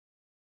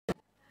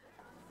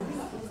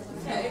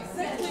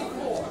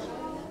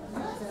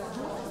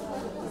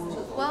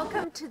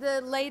welcome to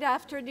the late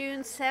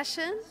afternoon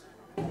session.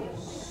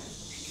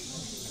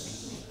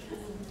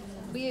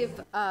 We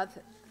have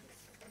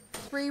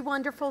three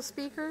wonderful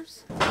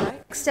speakers.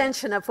 Right?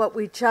 Extension of what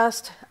we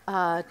just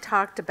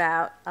talked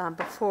about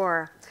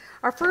before.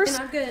 Our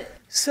first.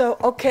 So,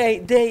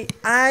 okay,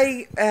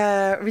 I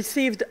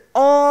received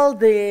all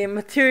the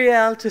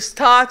material to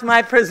start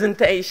my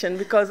presentation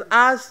because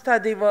our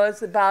study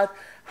was about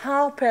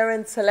how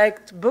parents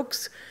select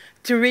books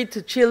to read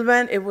to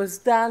children. It was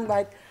done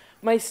by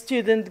my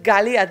student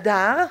Gali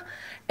Adar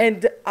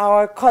and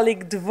our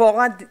colleague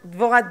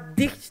Dvorat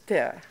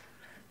Dichter.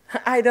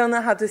 I don't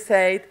know how to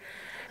say it.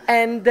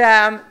 And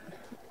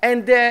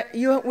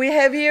we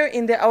have here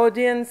in the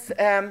audience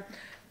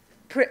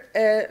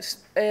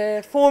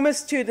former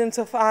students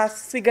of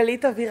us,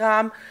 Dorit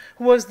Aram,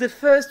 who was the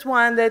first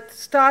one that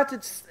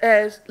started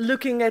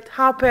looking at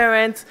how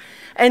parents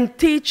and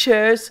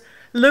teachers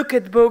look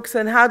at books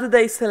and how do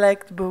they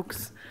select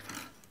books.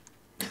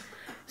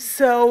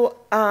 So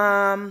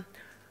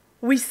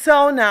we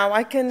saw now,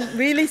 I can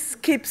really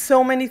skip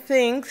so many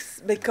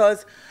things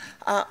because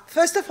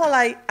first of all,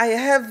 I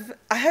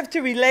have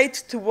to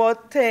relate to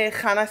what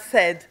Hannah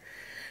said,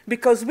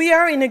 because we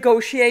are in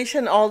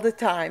negotiation all the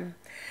time.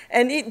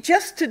 And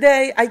just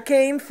today, I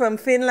came from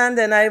Finland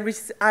and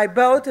I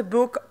bought a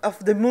book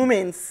of the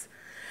Moomins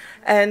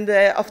and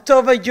of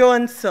Tove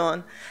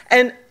Johansson.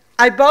 And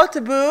I bought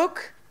a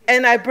book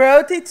and I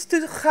brought it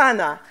to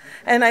Hannah.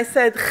 And I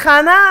said,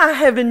 Hannah, I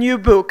have a new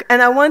book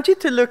and I want you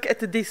to look at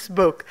this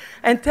book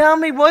and tell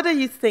me, what are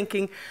you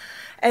thinking?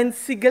 And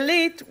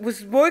Sigalit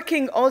was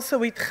working also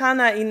with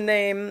Hannah in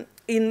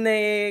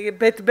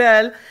Bet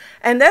Bell,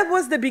 and that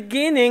was the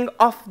beginning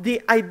of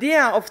the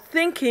idea of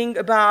thinking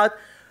about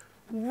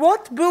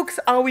what books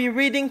are we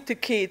reading to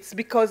kids,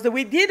 because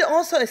we did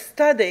also a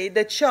study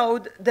that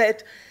showed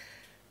that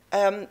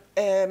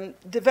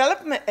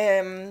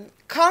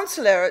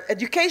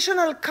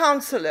educational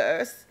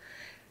counselors,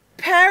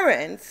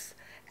 parents,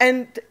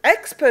 and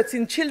experts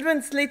in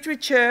children's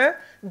literature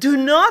do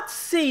not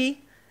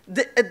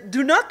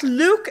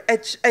look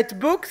at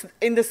books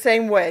in the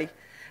same way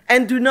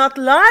and do not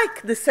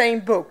like the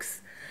same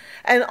books.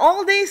 And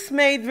all this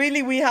made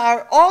really, we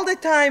are all the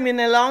time in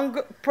a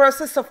long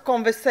process of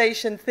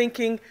conversation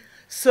thinking,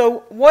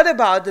 so what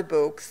about the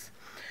books?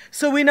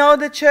 So we know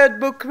that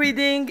shared book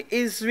reading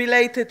is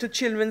related to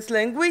children's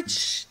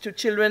language, to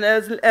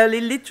children's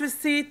early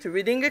literacy, to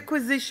reading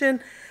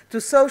acquisition, to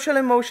social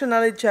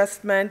emotional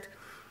adjustment.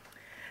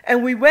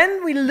 And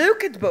when we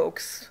look at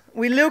books,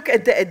 we look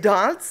at the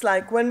adults,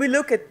 like when we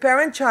look at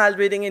parent-child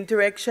reading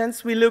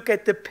interactions, we look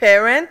at the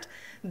parent,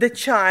 the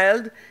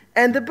child,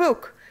 and the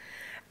book.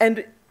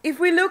 And if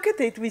we look at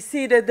it, we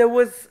see that there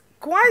was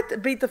quite a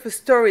bit of a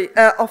story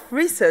of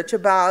research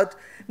about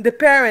the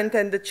parent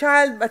and the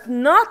child, but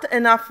not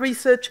enough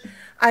research,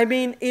 I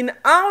mean, in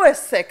our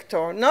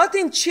sector, not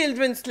in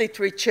children's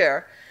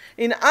literature,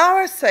 in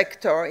our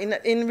sector,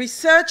 in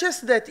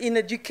researchers that in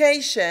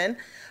education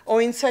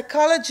or in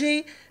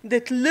psychology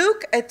that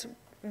look at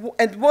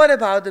what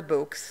about the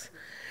books.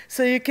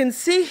 So you can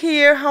see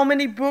here how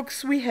many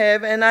books we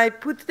have, and I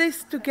put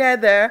this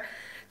together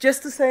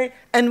just to say,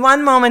 and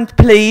one moment,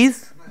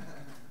 please.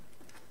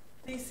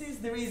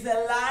 There is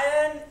a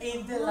lion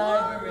in the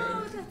library.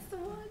 That's the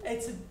one.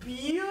 It's a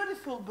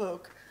beautiful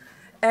book.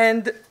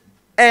 And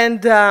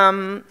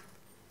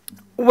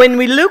when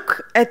we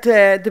look at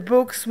the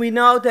books, we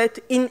know that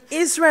in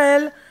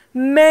Israel,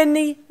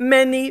 many,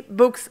 many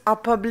books are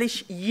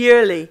published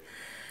yearly.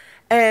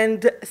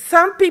 And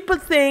some people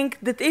think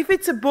that if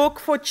it's a book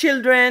for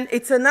children,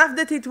 it's enough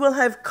that it will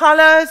have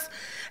colors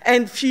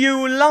and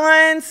few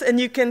lines, and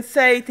you can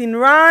say it in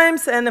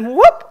rhymes, and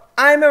whoop,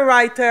 I'm a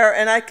writer,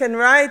 and I can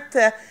write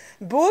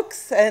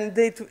books, and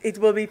it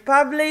will be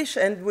published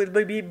and will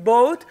be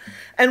bought.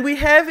 And we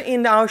have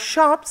in our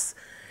shops,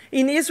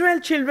 in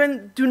Israel,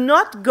 children do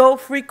not go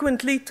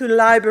frequently to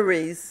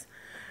libraries.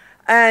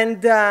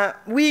 And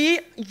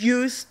we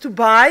used to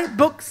buy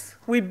books.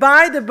 We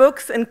buy the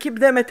books and keep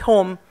them at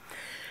home.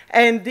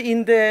 And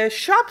in the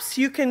shops,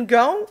 you can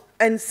go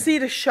and see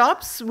the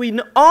shops. We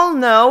all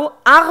know,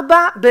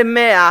 Arba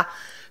B'Mea,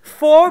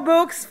 4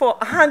 books for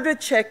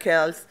 100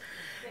 shekels.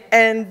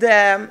 And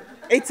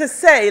it's a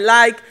sale,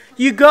 like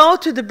you go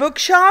to the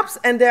bookshops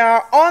and they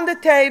are on the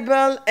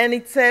table and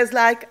it says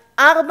like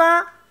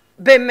Arba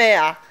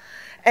B'Mea.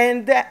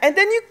 And then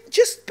you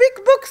just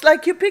pick books,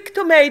 like you pick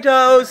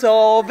tomatoes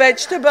or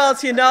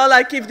vegetables, you know,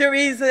 like if there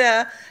is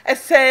a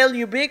sale,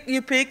 you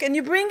pick and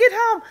you bring it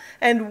home.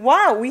 And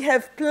wow, we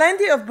have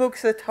plenty of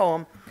books at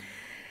home.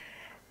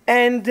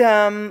 And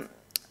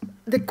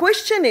the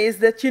question is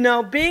that, you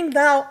know, being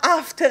now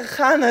after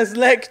Hannah's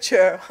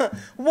lecture,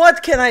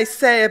 what can I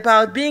say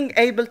about being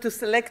able to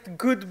select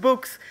good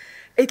books?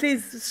 It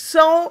is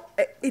so,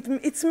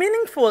 it's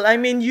meaningful. I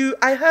mean,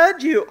 I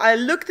heard you, I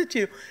looked at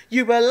you,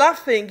 you were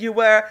laughing, you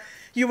were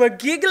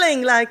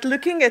giggling, like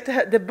looking at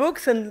the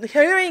books and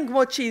hearing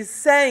what she's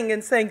saying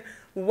and saying,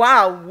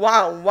 wow,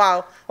 wow,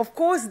 wow. Of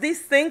course,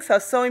 these things are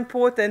so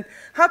important.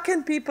 How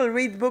can people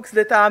read books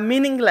that are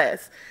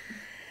meaningless?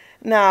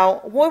 Now,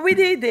 what we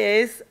did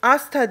is our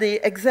study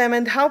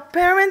examined how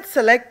parents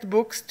select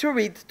books to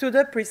read to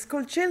their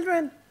preschool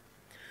children.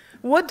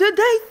 What do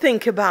they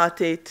think about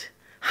it?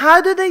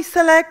 How do they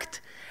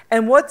select?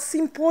 And what's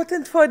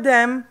important for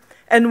them?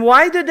 And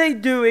why do they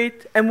do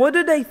it? And what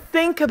do they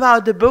think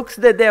about the books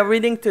that they're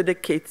reading to the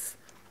kids?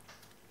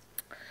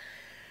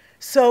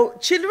 So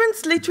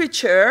children's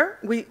literature,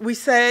 we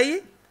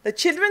say that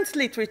children's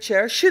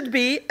literature should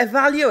be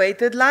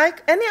evaluated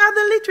like any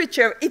other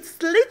literature.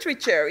 It's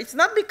literature. It's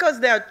not because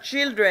they are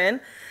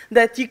children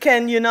that you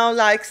can,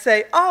 like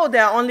say, oh, they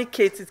are only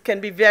kids. It can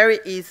be very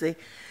easy.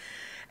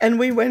 And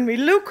when we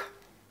look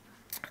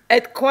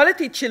at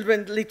quality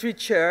children's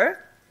literature,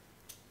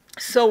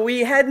 so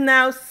we had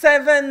now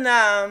 7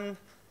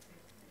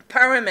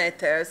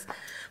 parameters.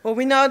 Well,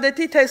 we know that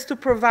it has to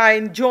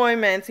provide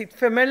enjoyment, it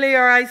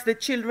familiarizes the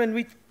children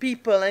with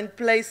people and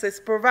places,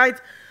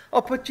 provides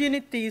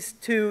opportunities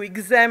to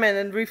examine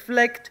and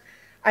reflect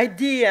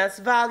ideas,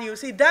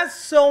 values. It does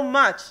so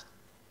much.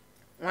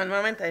 One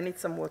moment, I need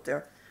some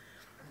water.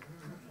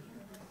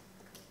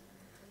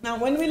 Now,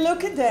 when we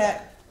look at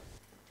that,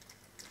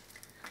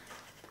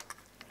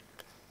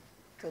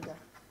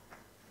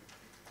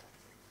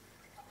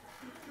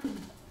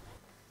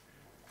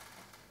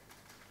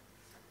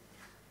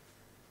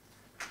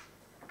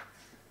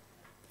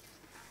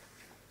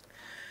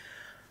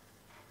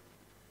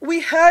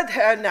 we heard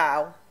her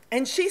now,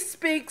 and she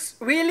speaks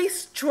really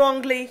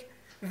strongly,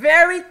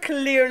 very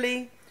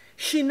clearly.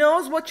 She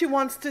knows what she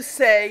wants to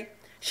say.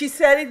 She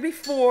said it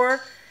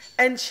before,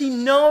 and she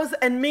knows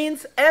and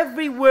means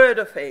every word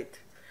of it.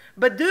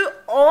 But do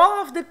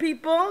all of the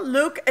people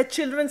look at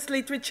children's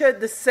literature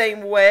the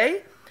same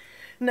way?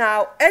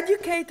 Now,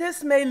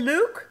 educators may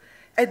look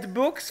at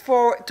books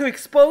to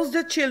expose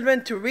the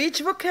children to rich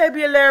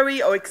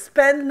vocabulary or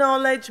expand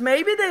knowledge.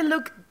 Maybe they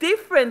look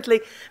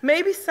differently.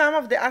 Maybe some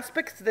of the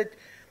aspects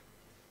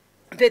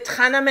that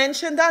Hannah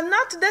mentioned are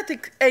not that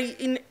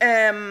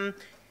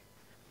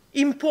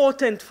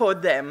important for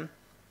them.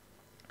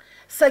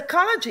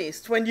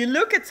 Psychologists, when you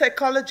look at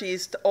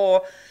psychologists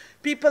or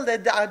people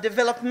that are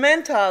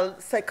developmental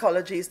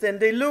psychologists, and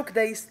they look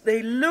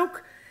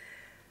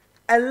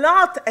a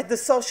lot at the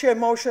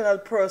socio-emotional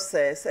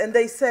process, and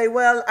they say,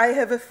 well, I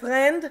have a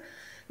friend,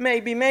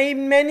 maybe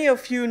many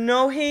of you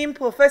know him,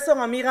 Professor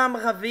Amiram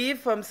Raviv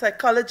from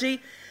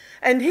psychology,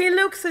 and he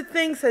looks at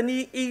things and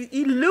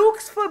he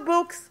looks for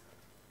books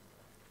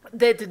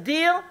that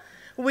deal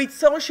with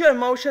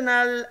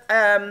socio-emotional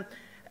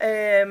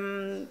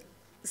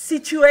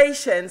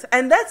situations,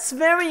 and that's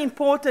very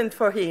important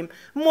for him,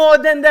 more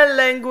than the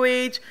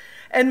language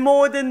and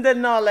more than the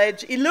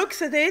knowledge. He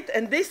looks at it,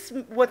 and this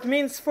is what it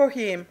means for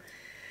him.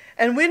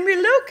 And when we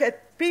look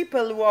at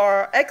people who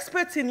are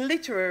experts in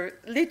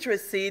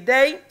literacy,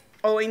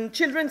 or in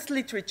children's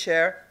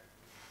literature,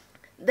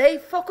 they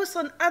focus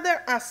on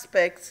other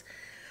aspects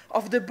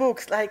of the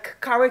books, like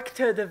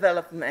character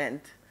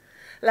development,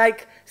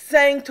 like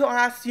saying to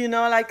us,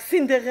 like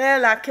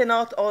Cinderella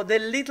cannot, or the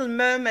Little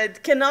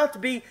Mermaid cannot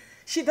be,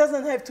 she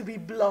doesn't have to be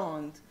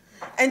blonde.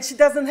 And she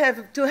doesn't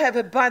have to have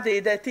a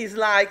body that is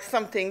like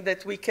something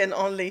that we can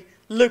only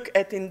look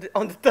at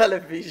on the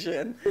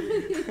television.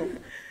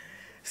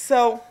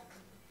 So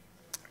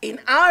in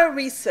our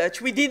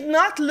research, we did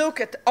not look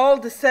at all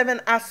the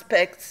 7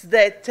 aspects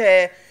that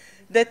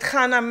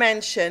Hannah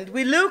mentioned.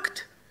 We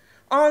looked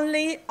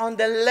only on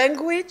the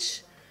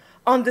language,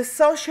 on the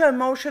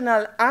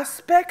socio-emotional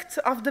aspects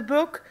of the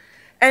book,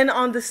 and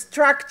on the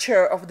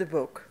structure of the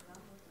book.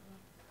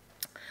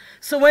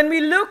 So when we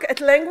look at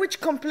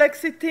language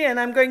complexity, and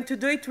I'm going to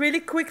do it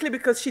really quickly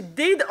because she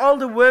did all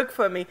the work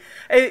for me.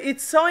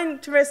 It's so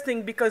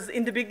interesting because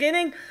in the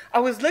beginning, I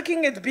was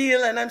looking at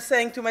Bill and I'm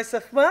saying to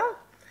myself, well,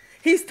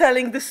 he's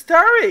telling the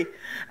story.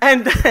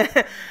 And,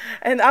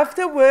 and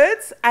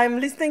afterwards, I'm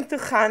listening to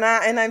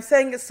Hannah and I'm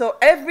saying, so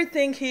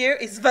everything here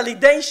is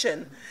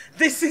validation.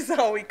 This is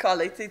how we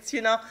call it. It's,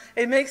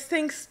 it makes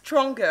things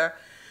stronger.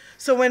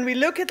 So when we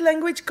look at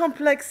language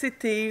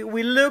complexity,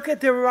 we look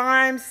at the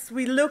rhymes,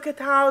 we look at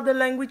how the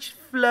language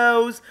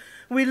flows,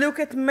 we look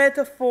at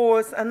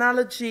metaphors,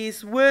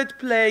 analogies,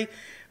 wordplay,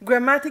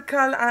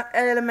 grammatical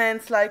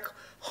elements like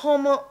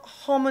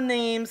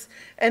homonyms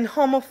and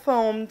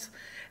homophones,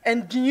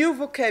 and new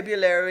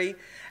vocabulary.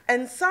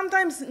 And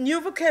sometimes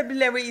new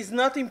vocabulary is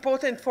not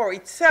important for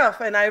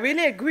itself, and I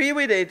really agree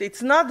with it.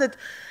 It's not that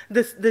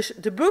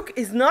the book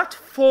is not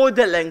for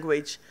the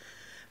language,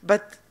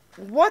 but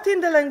what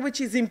in the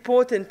language is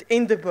important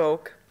in the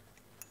book.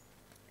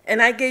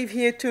 And I gave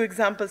here 2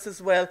 examples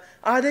as well.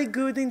 Are they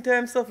good in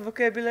terms of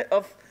vocabulary,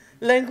 of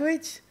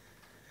language?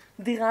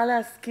 דירה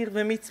להזכיר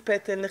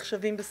ומצפתל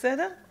נחשבים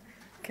בסדר?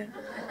 כן.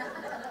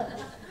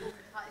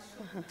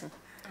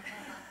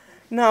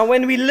 Now,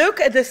 when we look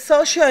at the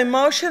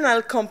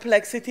socio-emotional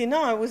complexity,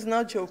 no, I was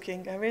not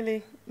joking. I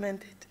really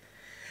meant it.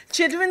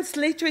 Children's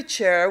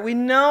literature, we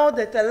know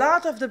that a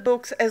lot of the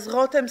books, as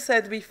Rotem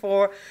said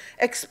before,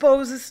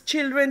 exposes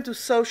children to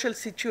social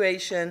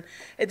situation.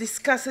 It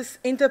discusses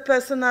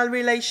interpersonal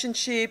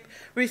relationship,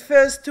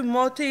 refers to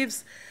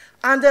motives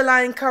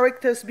underlying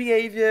characters'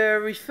 behavior,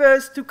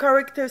 refers to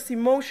characters'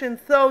 emotion,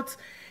 thoughts,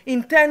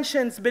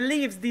 intentions,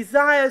 beliefs,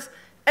 desires,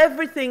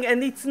 everything,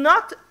 and it's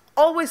not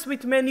always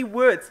with many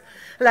words.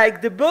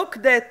 Like the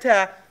book that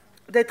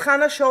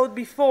Hannah showed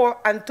before,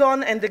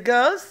 Anton and the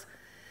Girls,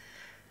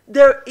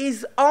 there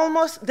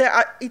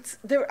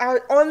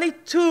are only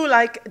two,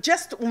 like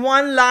just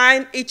one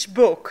line each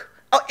book,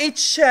 or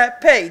each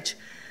page.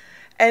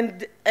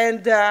 And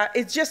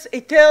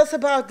it tells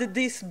about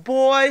this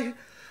boy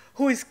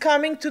who is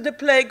coming to the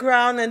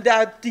playground, and there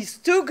are these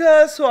two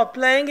girls who are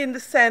playing in the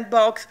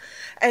sandbox,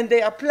 and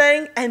they are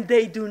playing, and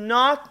they do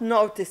not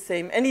notice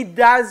him. And he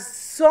does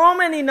so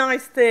many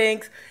nice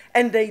things,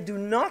 and they do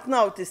not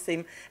notice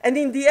him. And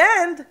in the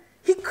end,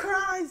 he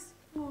cries,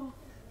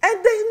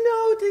 and they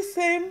notice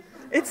him.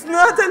 It's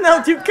not an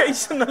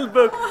educational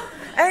book.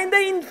 And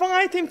they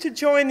invite him to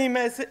join him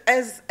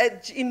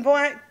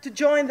to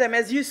join them,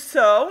 as you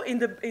saw in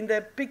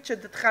the picture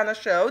that Hannah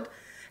showed.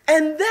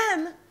 And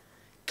then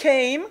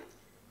came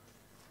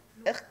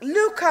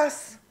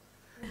Lucas.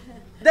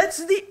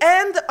 That's the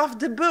end of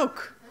the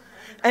book.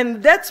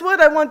 And that's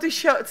what I want to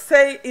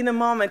say in a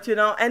moment, you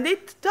know. And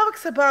it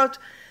talks about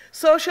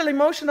social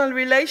emotional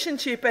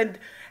relationship, and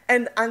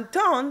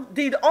Anton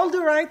did all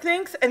the right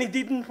things and it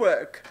didn't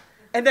work.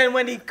 And then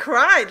when he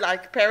cried,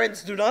 like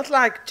parents do not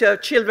like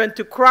children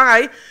to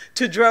cry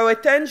to draw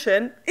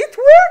attention, it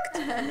worked.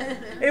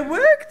 It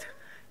worked.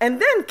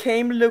 And then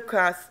came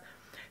Lucas.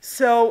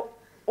 So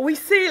we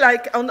see,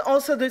 like, and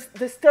also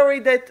the story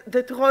that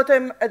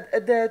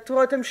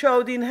Rotem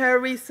showed in her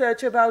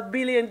research about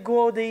Billy and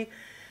Gordy,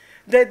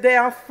 that they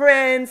are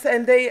friends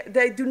and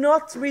they do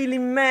not really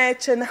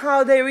match, and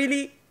how they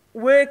really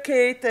work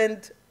it,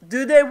 and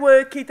do they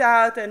work it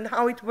out, and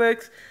how it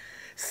works.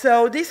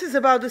 So this is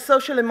about the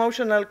social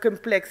emotional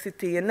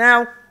complexity. And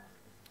now,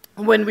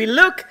 when we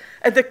look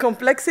at the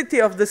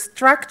complexity of the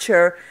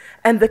structure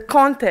and the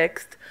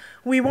context,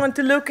 we want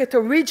to look at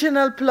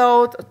original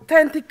plot,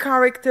 authentic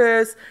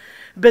characters,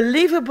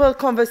 believable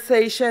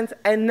conversations.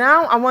 And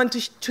now I want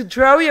to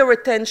draw your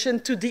attention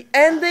to the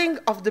ending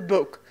of the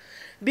book.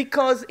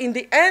 Because in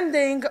the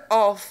ending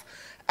of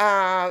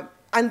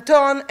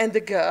Anton and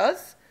the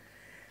Girls,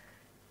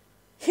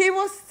 he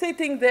was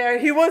sitting there,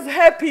 he was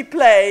happy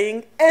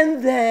playing,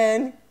 and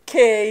then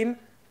came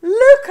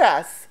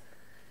Lucas.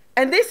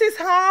 And this is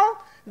how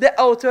the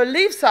author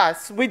leaves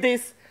us, with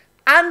this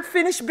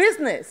unfinished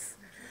business.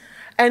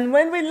 And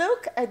when we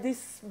look at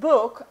this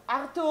book,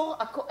 Arthur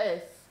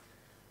הכועס,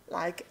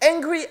 like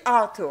angry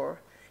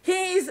Arthur,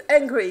 he is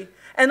angry,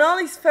 and all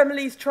his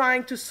family is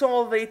trying to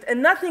solve it,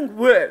 and nothing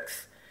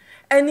works.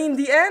 And in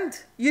the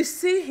end, you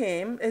see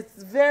him,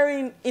 it's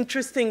very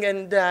interesting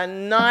and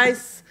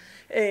nice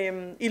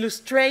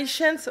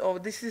illustrations. Oh,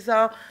 this is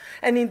how,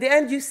 and in the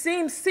end, you see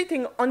him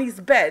sitting on his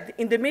bed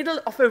in the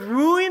middle of a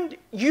ruined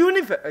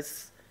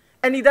universe,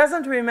 and he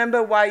doesn't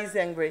remember why he's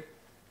angry.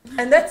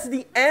 And that's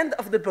the end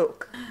of the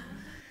book.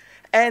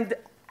 And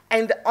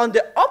on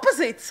the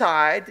opposite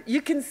side,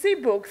 you can see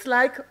books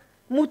like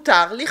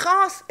Mutar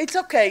לכעוס, it's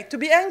okay to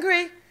be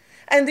angry.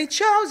 And it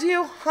shows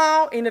you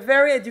how, in a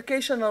very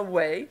educational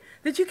way,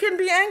 that you can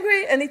be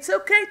angry, and it's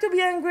okay to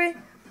be angry.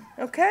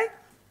 Okay?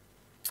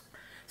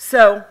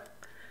 So,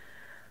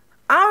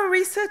 our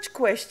research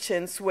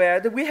questions were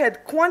that we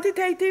had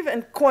quantitative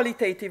and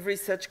qualitative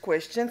research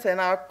questions, and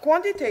our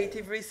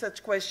quantitative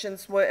research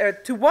questions were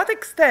to what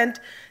extent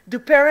do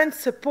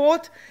parents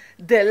support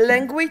the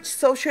language,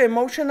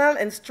 socio-emotional,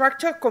 and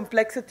structure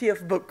complexity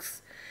of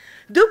books?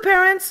 Do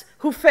parents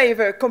who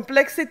favor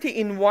complexity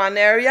in one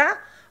area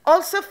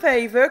also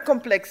favor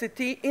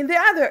complexity in the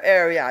other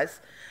areas?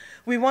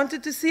 We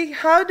wanted to see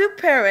how do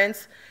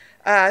parents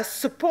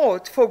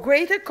support for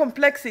greater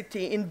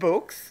complexity in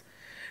books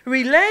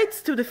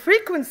relates to the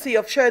frequency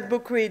of shared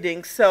book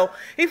reading. So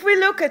if we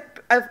look at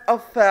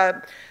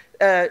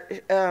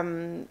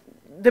the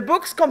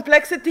book's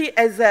complexity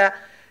as that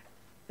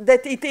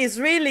it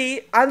is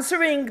really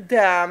answering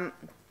the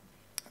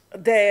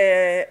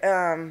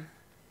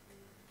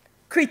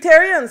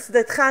criterions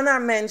that Hannah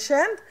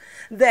mentioned,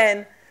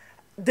 then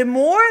the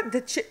more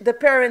the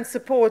parents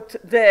support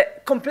the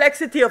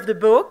complexity of the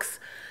books,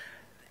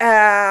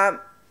 the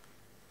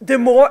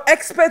more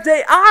expert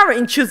they are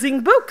in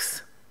choosing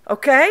books.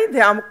 Okay?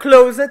 They are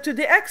closer to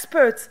the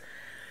experts.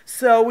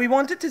 So we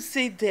wanted to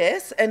see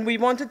this, and we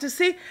wanted to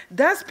see,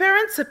 does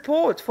parent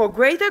support for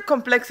greater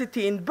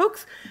complexity in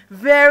books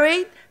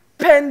vary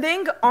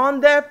depending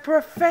on their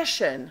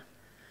profession?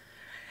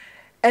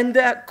 And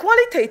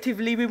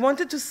qualitatively, we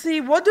wanted to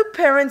see, what do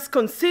parents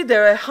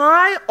consider a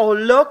high or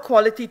low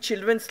quality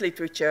children's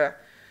literature?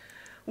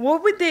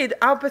 What we did,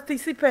 our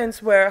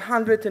participants were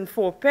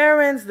 104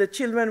 parents. The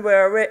children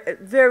were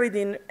varied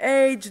in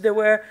age. They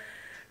were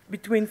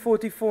between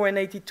 44 and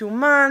 82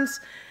 months.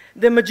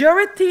 The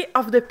majority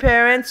of the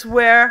parents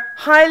were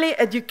highly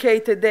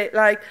educated. They,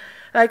 like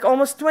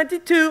almost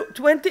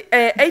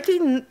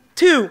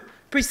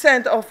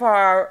 82% of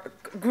our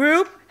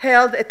group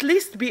held at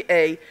least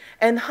BA,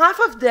 and half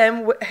of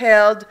them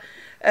held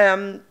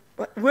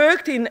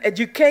worked in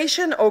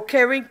education or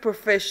caring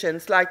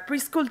professions like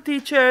preschool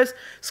teachers,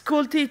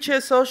 school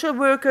teachers, social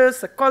workers,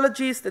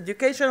 psychologists,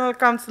 educational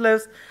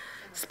counselors,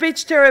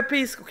 speech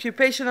therapists,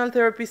 occupational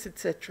therapists,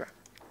 etc.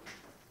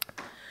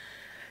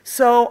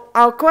 So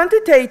our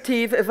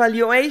quantitative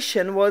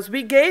evaluation was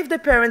we gave the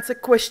parents a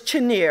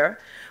questionnaire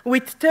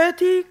with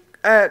 30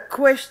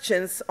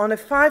 questions on a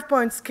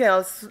 5-point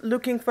scale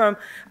looking from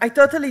I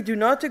totally do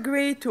not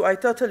agree to I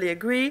totally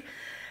agree,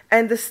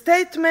 and the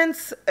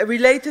statements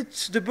related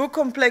to the book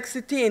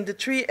complexity in the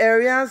 3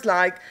 areas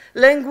like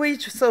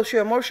language,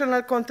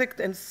 socio-emotional context,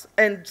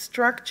 and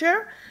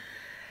structure.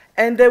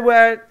 And they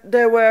were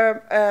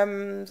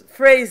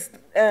phrased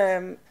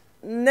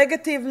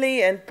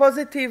negatively and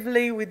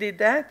positively. We did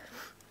that.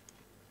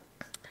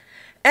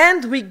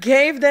 And we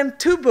gave them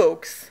 2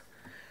 books.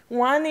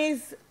 One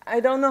is, I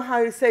don't know how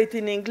you say it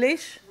in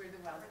English.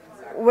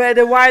 Where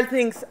the Wild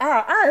Things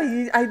Are.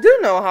 I do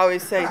know how you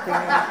say it in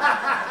English.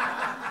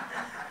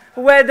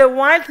 Where the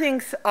Wild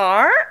Things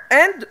Are,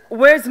 and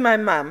Where's My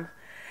Mom?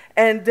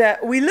 And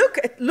we looked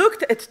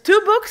at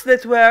 2 books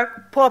that were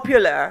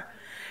popular.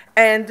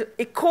 And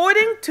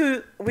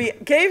we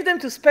gave them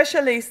to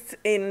specialists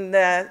in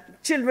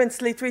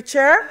children's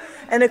literature,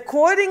 and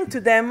according to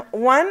them,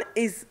 one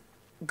is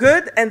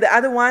good and the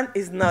other one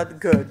is not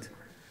good.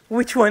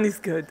 Which one is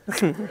good?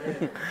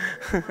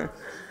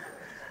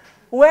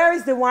 Where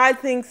the Wild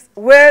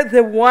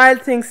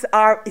Things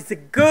Are is a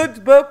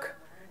good book,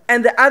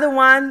 and the other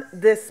one,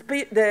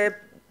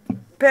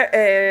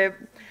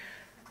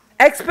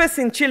 experts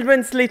in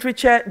children's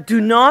literature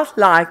do not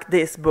like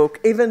this book,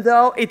 even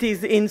though it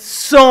is in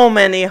so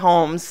many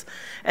homes.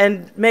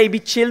 And maybe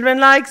children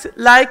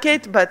like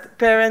it, but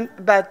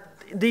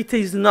it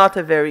is not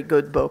a very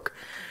good book.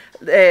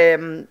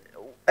 Where's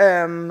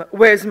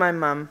My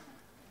Mom?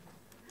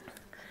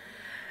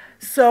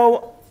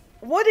 So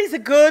what is a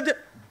good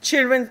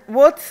and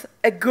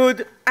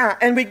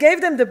we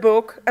gave them the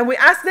book, and we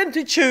asked them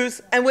to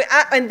choose, and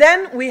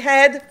then we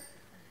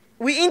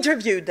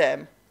interviewed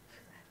them.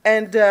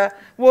 And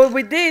what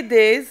we did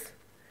is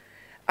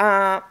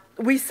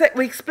we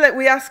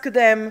asked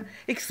them,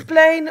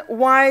 explain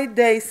why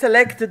they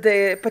selected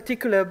the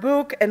particular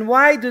book, and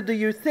why do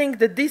you think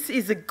that this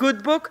is a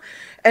good book,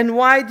 and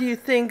why do you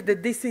think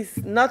that this is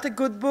not a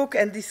good book,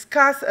 and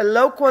discuss a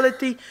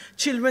low-quality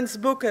children's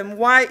book, and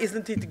why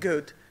isn't it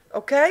good,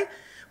 okay?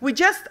 We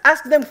just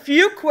asked them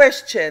few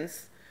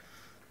questions.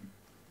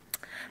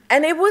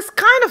 And it was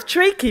kind of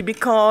tricky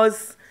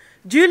because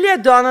Julia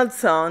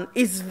Donaldson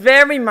is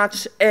very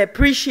much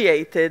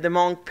appreciated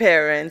among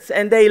parents,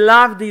 and they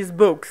love these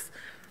books.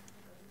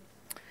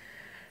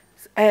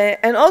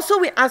 And also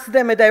we asked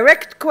them a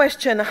direct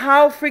question: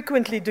 how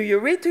frequently do you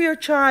read to your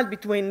child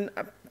between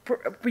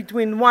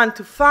 1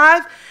 to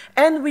 5?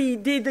 And we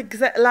did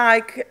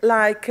like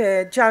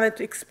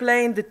Janet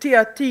explained, the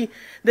TRT,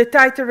 the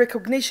title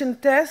recognition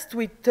test,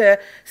 with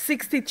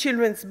 60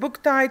 children's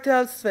book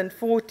titles and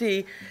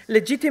 40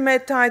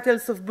 legitimate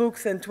titles of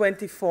books and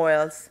 20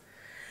 foils.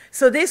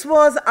 So this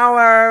was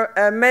our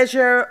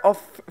measure of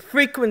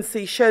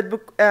frequency,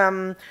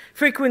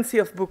 frequency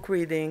of book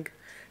reading.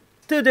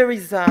 To the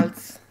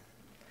results.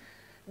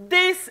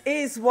 This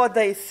is what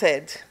they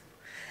said.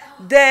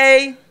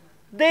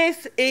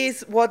 This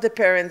is what the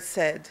parents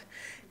said.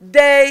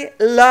 They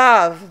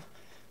love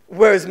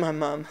Where's My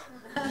Mom?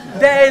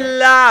 They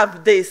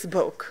love this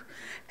book.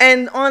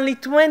 And only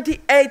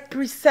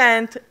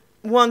 28%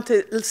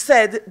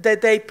 said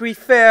that they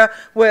prefer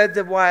Where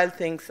the Wild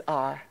Things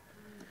Are.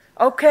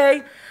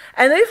 Okay?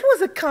 And it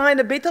was a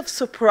bit of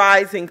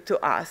surprising to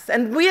us.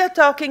 And we are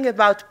talking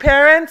about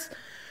parents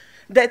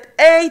that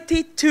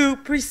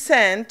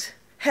 82%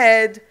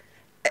 had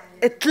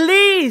at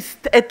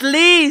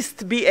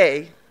least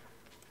BA.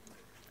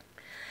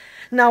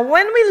 Now,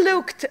 when we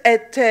looked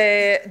at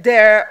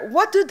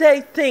what do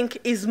they think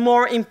is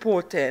more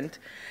important?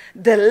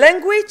 The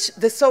language,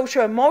 the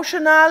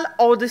socio-emotional,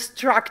 or the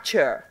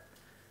structure?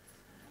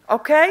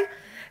 Okay?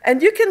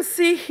 And you can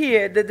see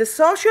here that the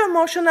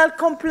socio-emotional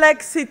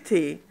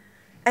complexity,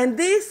 and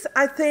this,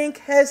 I think,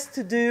 has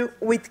to do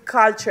with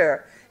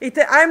culture.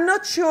 I'm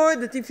not sure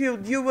that if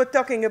you were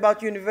talking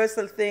about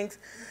universal things,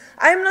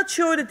 I'm not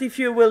sure that if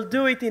you will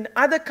do it in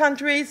other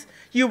countries,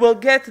 you will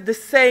get the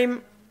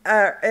same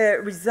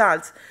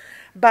results.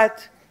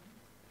 But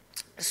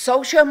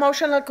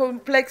socio-emotional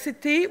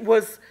complexity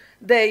was,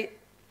 they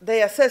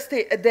assessed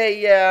it,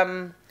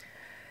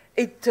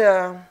 it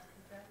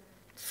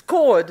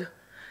scored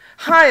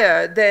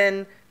higher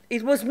than,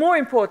 it was more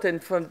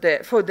important for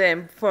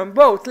them from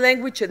both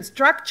language and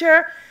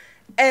structure.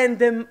 And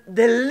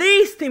the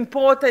least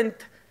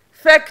important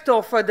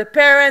factor for the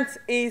parents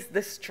is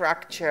the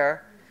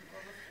structure.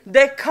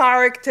 The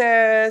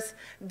characters,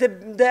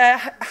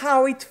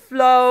 how it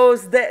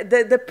flows,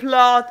 the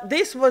plot.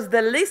 This was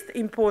the least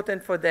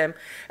important for them.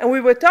 And we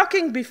were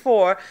talking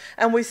before,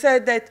 and we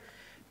said that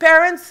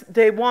parents,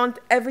 they want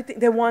everything,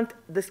 they want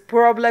this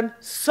problem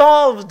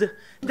solved.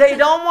 They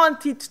don't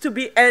want it to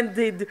be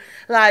ended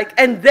like,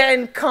 and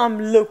then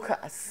come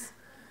Lucas.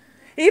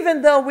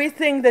 even though we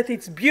think that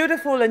it's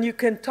beautiful and you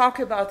can talk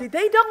about it,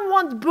 they don't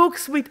want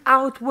books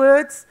without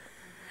words.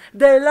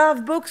 They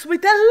love books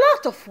with a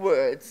lot of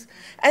words.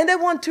 And they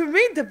want to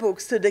read the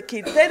books to the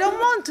kids. They don't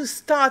want to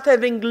start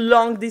having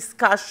long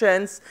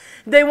discussions.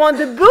 They want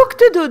the book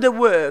to do the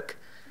work.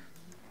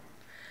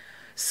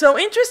 So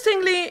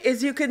interestingly,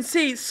 as you can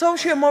see,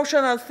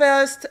 socio-emotional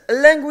first,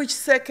 language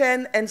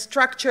second, and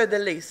structure the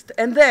list.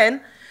 And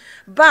then,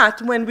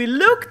 but when we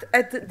looked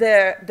at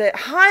the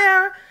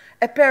higher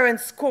a parent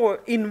scored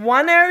in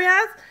one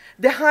area,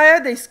 the higher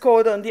they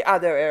scored on the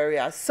other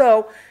areas.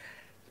 So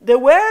there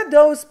were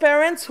those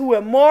parents who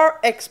were more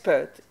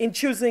expert in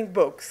choosing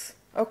books,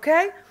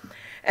 okay?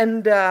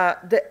 And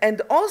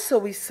also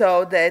we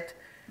saw that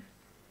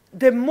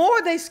the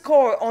more they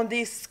score on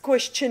this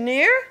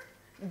questionnaire,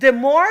 the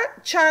more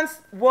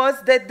chance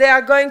was that they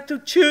are going to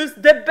choose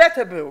the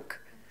better book.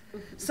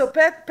 So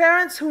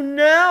parents who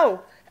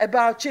know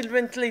about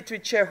children's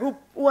literature, who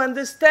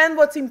understand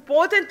what's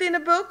important in a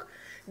book,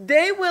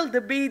 they will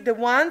be the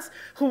ones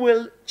who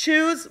will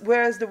choose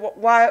where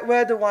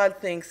the wild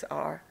things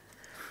are.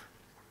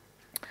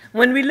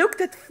 When we looked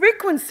at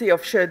frequency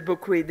of shared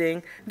book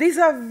reading, these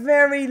are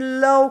very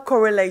low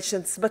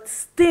correlations, but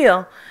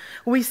still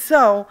we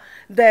saw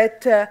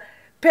that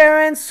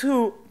parents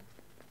who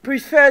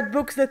preferred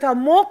books that are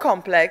more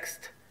complex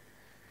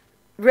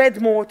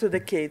read more to the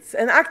kids.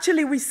 And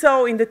actually we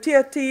saw in the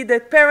TRT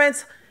that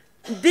parents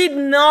did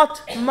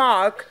not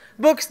mark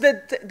books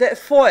that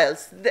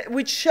foils,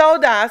 which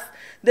showed us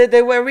that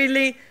they were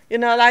really, you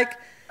know, like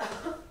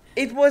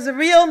it was a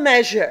real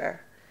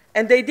measure.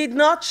 And they did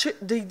not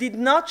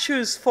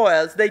choose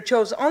foils. They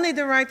chose only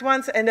the right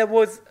ones, and there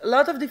was a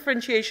lot of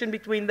differentiation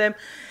between them.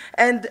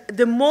 And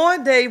the more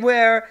they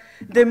were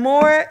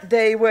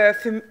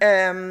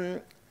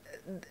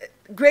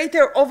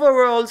greater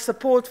overall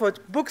support for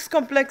books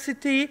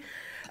complexity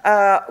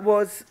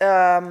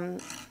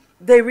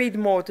they read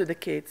more to the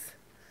kids.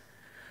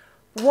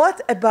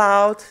 What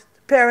about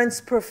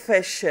parents'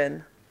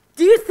 profession?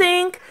 Do you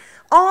think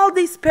all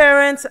these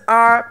parents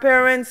are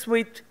parents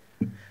with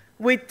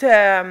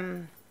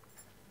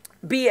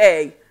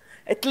BA,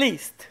 at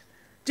least?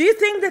 Do you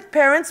think that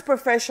parents'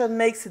 profession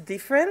makes a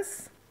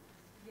difference?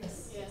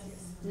 Yes. Yes.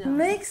 No.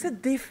 Makes a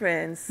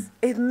difference.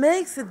 It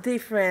makes a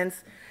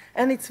difference.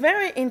 And it's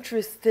very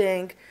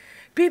interesting.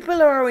 People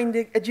who are in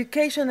the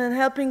education and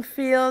helping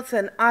fields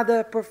and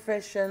other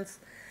professions.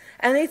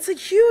 And it's a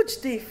huge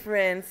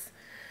difference.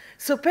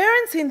 So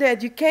parents in the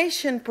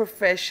education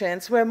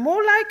professions were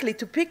more likely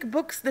to pick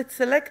books that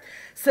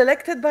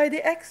selected by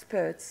the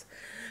experts.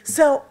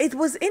 So it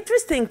was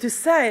interesting to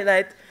say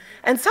that,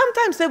 and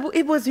sometimes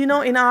it was, you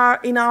know, in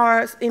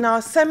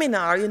our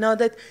seminar, you know,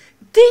 that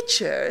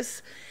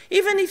teachers,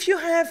 even if you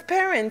have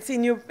parents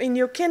in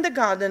your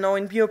kindergarten or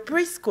in your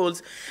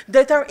preschools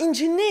that are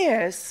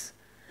engineers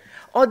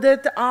or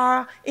that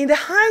are in the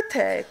high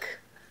tech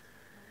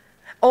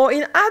or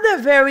in other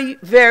very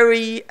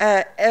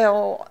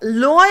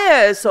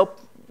lawyers or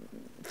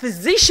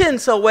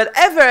physicians or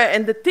whatever,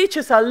 and the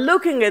teachers are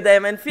looking at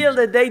them and feel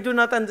that they do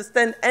not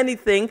understand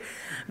anything.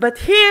 But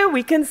here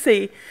we can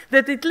see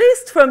that at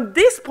least from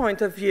this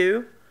point of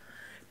view,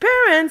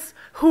 parents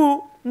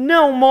who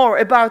know more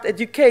about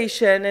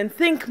education and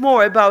think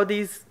more about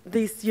these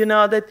you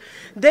know, that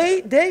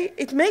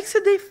it makes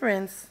a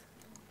difference.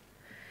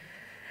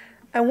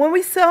 And when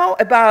we saw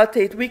about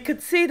it, we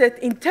could see that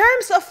in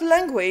terms of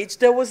language,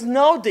 there was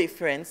no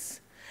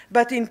difference.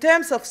 But in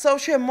terms of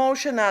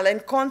socio-emotional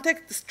and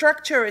context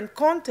structure and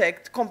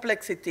context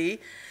complexity,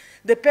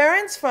 the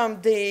parents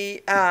from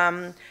the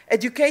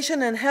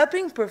education and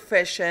helping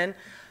profession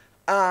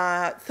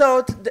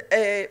thought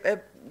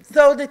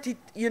that it,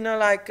 you know,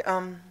 like,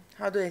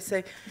 how do I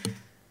say,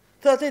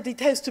 thought that it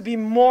has to be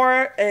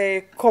more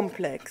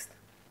complex.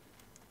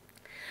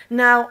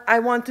 Now, I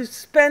want to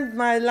spend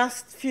my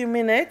last few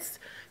minutes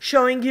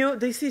showing you,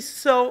 this is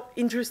so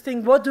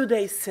interesting, what do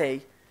they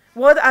say?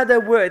 What are the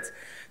words?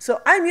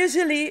 So I'm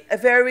usually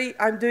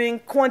I'm doing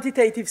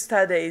quantitative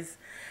studies.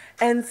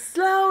 And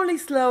slowly,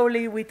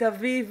 with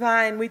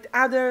Aviva and with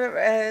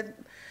other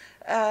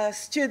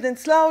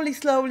students,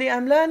 slowly,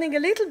 I'm learning a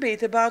little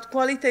bit about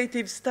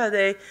qualitative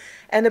study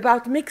and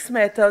about mixed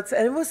methods.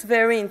 And it was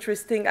very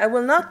interesting. I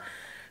will not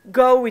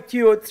go with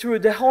you through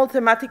the whole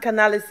thematic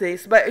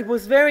analysis, but it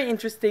was very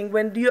interesting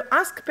when you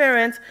ask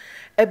parents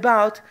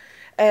about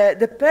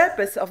the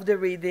purpose of the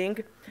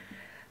reading.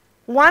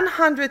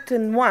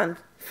 101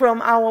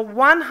 from our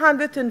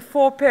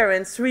 104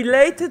 parents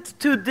related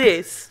to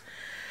this,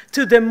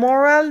 to the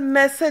moral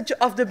message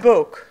of the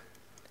book,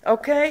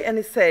 okay? And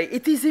they say,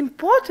 it is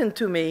important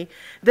to me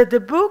that the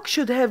book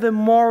should have a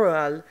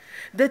moral,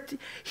 that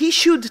he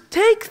should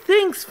take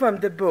things from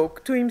the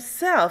book to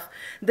himself,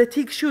 that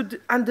he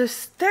should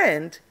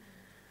understand,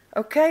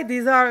 okay?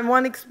 These are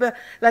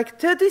like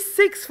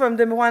 36 from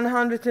the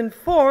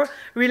 104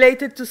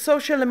 related to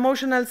social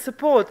emotional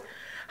support.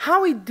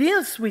 how it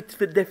deals with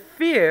the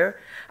fear,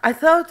 I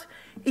thought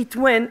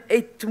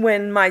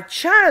when my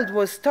child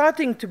was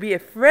starting to be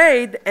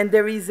afraid, and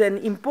there is an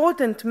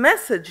important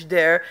message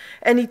there,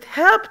 and it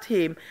helped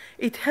him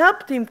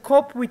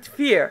cope with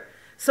fear.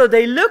 So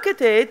they look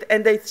at it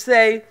and they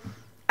say,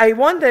 I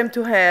want them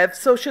to have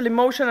social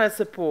emotional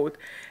support.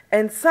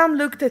 And some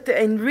looked at the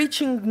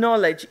enriching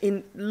knowledge.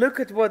 Look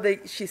at what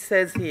she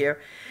says here.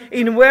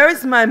 In Where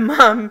is My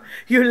Mom?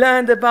 You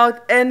learned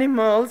about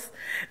animals,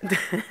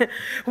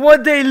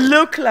 what they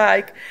look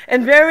like,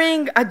 and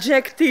varying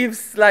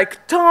adjectives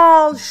like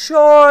tall,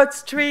 short,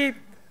 straight.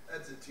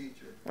 That's a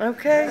teacher.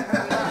 Okay.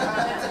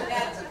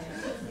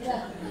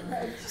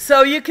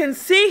 So you can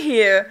see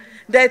here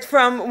that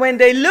from when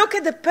they look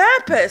at the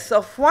purpose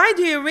of why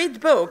do you read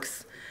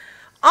books,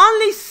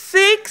 only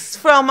 6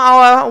 from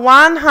our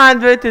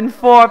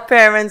 104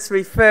 parents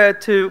refer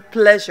to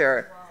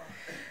pleasure.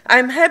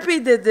 I'm happy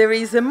that there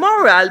is a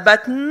moral,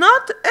 but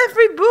not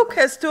every book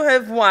has to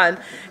have one.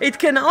 It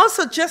can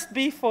also just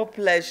be for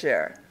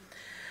pleasure.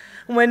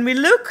 When we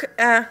looked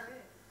at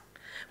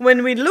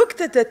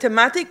the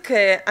thematic,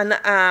 at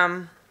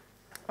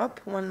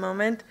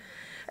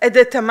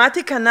the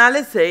thematic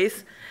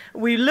analysis,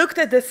 we looked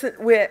at this.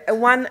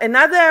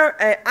 Another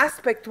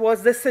aspect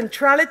was the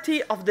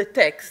centrality of the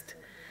text.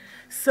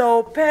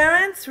 So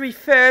parents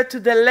refer to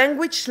the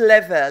language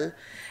level,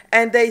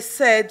 and they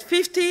said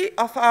 50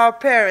 of our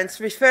parents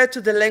refer to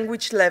the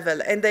language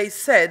level, and they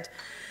said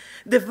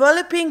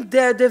developing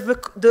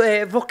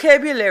the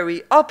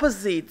vocabulary,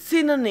 opposite,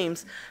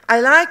 synonyms. I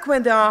like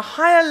when there are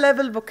higher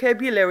level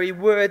vocabulary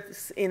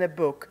words in a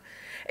book.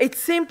 It's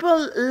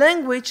simple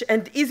language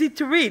and easy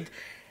to read.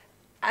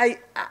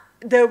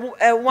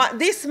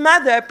 This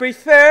mother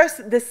prefers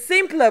the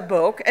simpler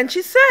book, and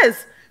she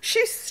says,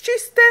 she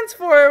stands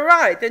for her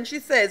right, and she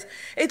says,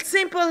 it's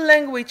simple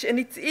language and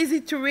it's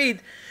easy to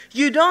read.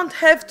 You don't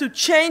have to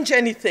change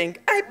anything.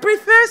 I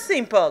prefer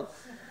simple,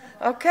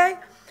 okay?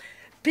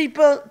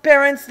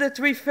 Parents that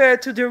refer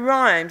to the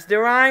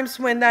rhymes,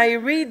 when I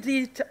read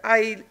it,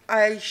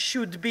 I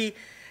should be,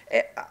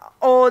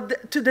 or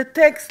to the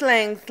text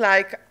length,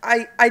 like,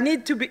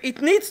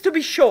 it needs to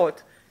be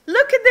short.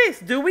 Look at this.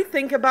 Do we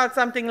think about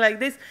something like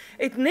this?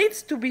 It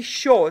needs to be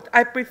short.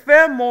 I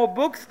prefer more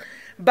books,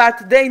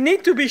 but they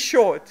need to be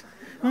short.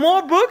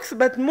 More books,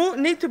 but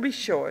need to be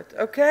short,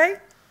 okay?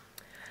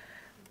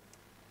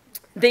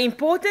 The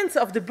importance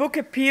of the book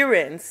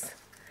appearance,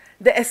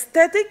 the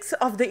aesthetics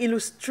of the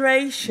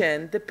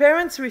illustration, the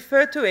parents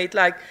refer to it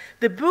like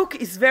the book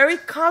is very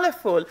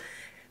colorful.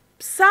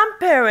 Some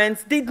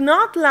parents did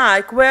not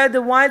like Where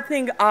the Wild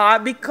Things Are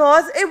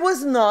because it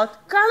was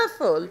not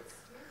colorful.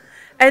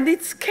 And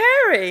it's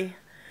scary.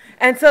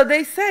 And so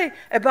they say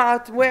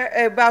about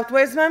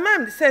Where's My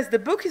Mom? It says the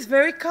book is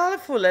very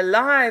colorful,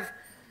 alive.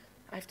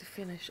 I have to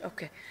finish.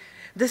 Okay.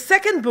 The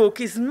second book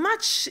is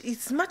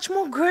much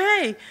more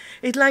gray.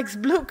 It's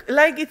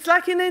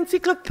like in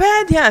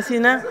encyclopedias, you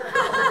know.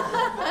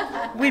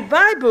 We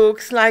buy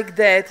books like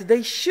that.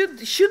 They should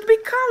be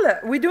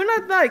color. We do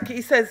not like.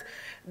 He says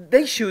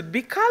they should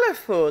be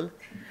colorful.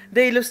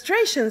 The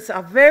illustrations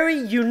are very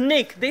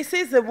unique. This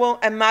is a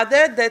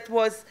mother that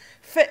was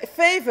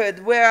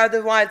favored Where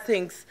the Wild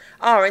Things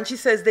Are, and she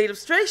says the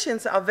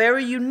illustrations are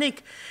very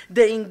unique.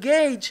 They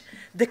engage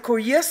the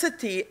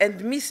curiosity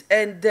and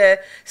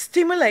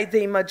stimulate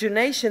the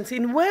imaginations.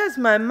 In Where's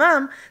My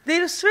Mom, the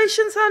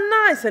illustrations are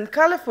nice and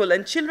colorful,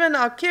 and children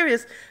are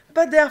curious,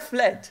 but they are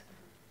flat.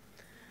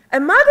 A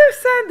mother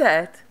said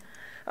that,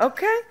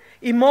 okay?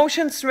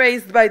 Emotions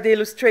raised by the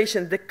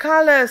illustration. The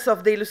colors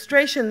of the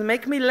illustration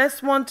make me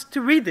less want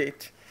to read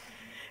it.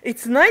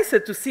 It's nicer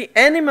to see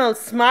animals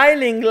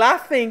smiling,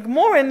 laughing,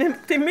 more an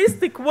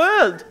optimistic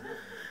world.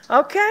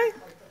 Okay?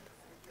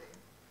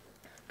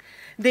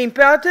 The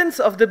importance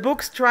of the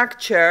book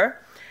structure.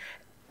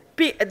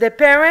 The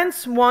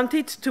parents want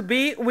it to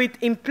be with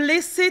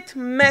implicit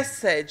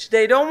message.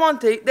 They don't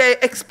want the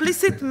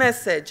explicit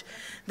message.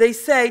 They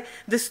say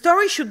the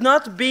story should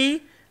not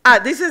be.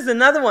 This is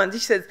another one.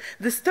 This says,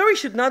 the story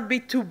should not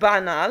be too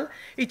banal.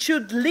 It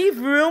should leave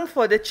room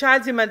for the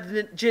child's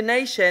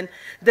imagination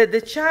that the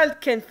child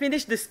can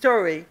finish the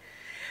story.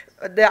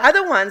 The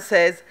other one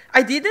says,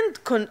 I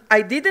didn't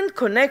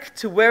connect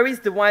to Where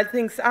is the Wild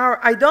Things Are.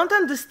 I don't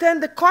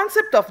understand the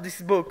concept of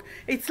this book.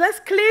 It's less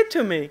clear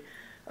to me.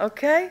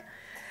 Okay?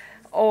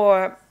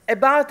 Or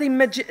about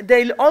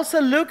they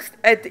also looked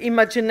at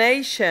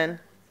imagination.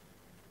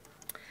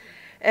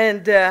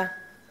 And the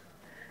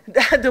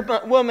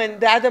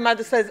other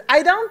mother says,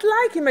 I don't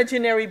like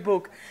imaginary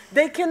book.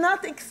 They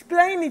cannot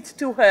explain it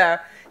to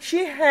her.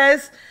 She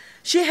has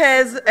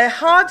a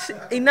hard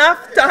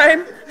enough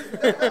time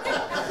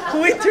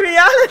with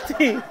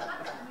reality.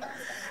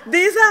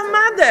 These are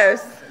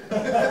mothers.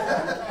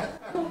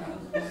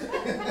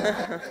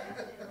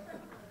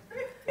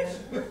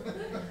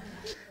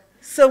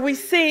 So we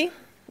see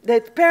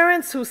that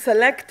parents who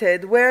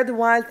selected Where the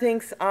Wild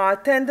Things Are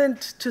tended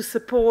to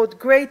support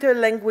greater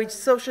language,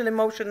 social,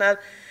 emotional,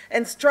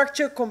 and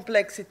structure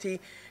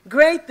complexity.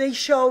 They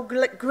show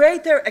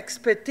greater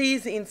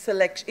expertise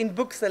in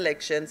book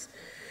selections.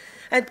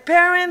 And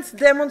parents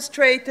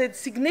demonstrated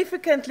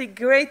significantly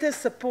greater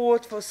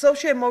support for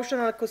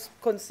socio-emotional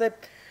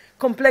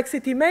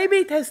complexity. Maybe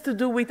it has to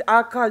do with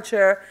our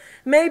culture,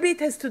 maybe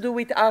it has to do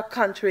with our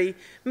country,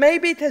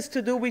 maybe it has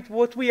to do with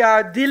what we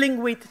are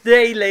dealing with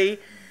daily.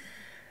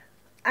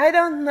 I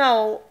don't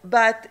know,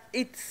 but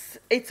it's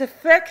a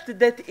fact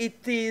that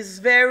it is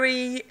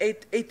very,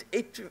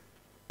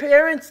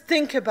 parents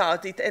think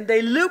about it and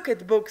they look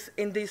at books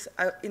in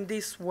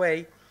this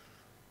way.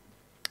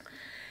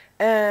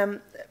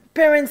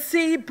 Parents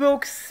see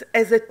books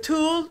as a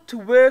tool to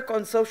work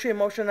on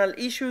socio-emotional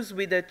issues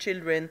with their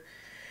children.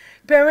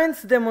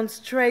 Parents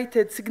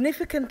demonstrated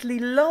significantly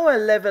lower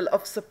level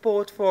of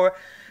support for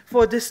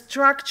the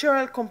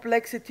structural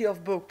complexity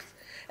of books.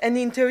 And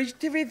in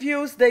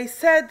reviews, they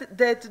said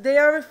that they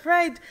are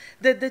afraid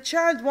that the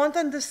child won't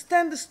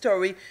understand the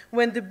story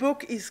when the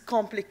book is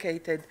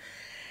complicated.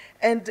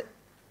 And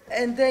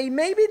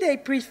maybe they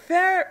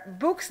prefer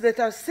books that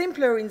are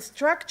simpler in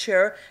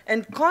structure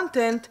and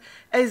content,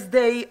 as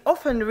they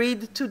often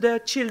read to their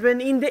children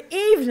in the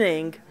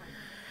evening.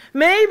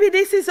 Maybe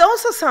this is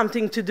also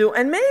something to do,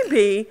 and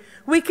maybe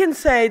we can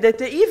say that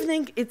the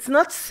evening, it's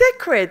not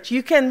secret.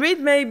 You can read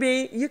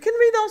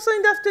also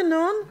in the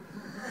afternoon.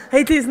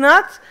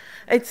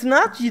 It's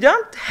not, you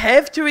don't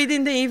have to read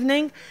in the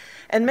evening,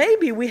 and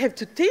maybe we have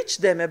to teach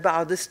them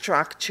about the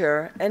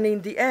structure, and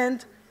in the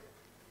end,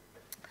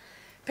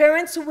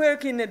 parents who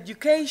work in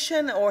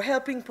education or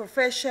helping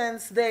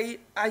professions,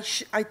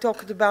 I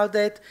talked about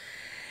that,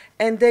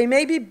 and they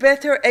may be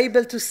better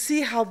able to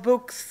see how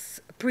books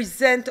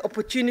present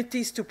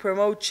opportunities to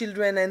promote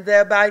children and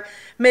thereby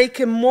make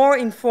a more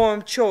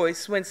informed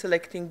choice when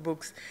selecting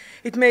books.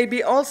 It may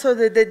be also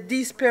that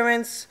these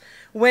parents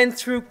went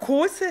through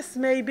courses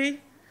maybe,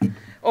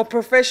 or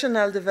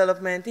professional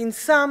development. In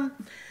some,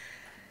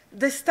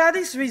 the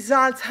study's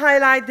results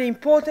highlight the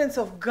importance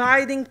of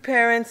guiding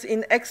parents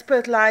in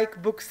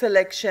expert-like book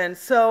selection.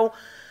 So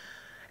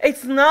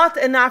it's not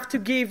enough to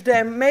give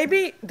them,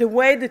 maybe the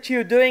way that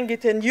you're doing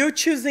it and you're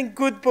choosing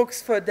good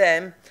books for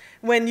them,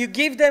 when you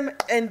give them,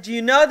 and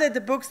you know that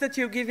the books that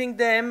you're giving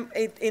them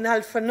in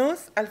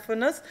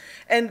Alfanus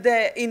and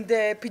in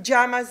the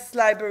pajamas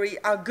library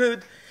are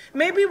good,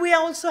 maybe we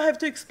also have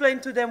to explain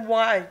to them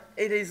why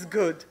it is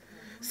good,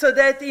 so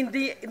that in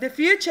the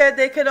future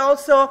they can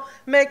also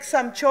make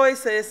some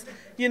choices,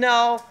 you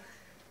know,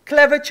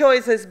 clever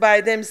choices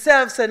by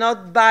themselves and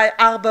not by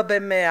Arba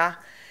B'Mea.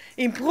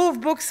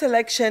 Improved book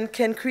selection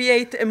can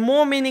create a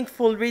more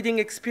meaningful reading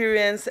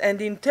experience and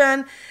in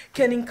turn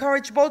can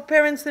encourage both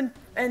parents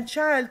and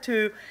child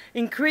to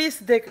increase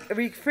the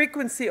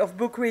frequency of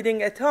book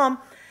reading at home.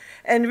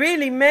 And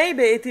really,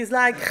 maybe it is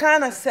like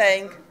Hannah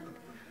saying,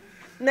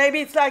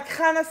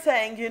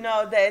 you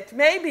know, that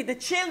maybe the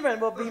children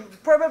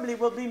probably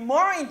will be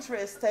more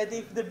interested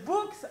if the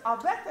books are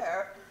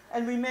better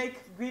and we make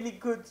really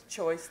good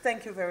choice.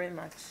 Thank you very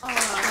much.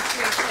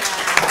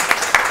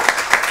 Oh,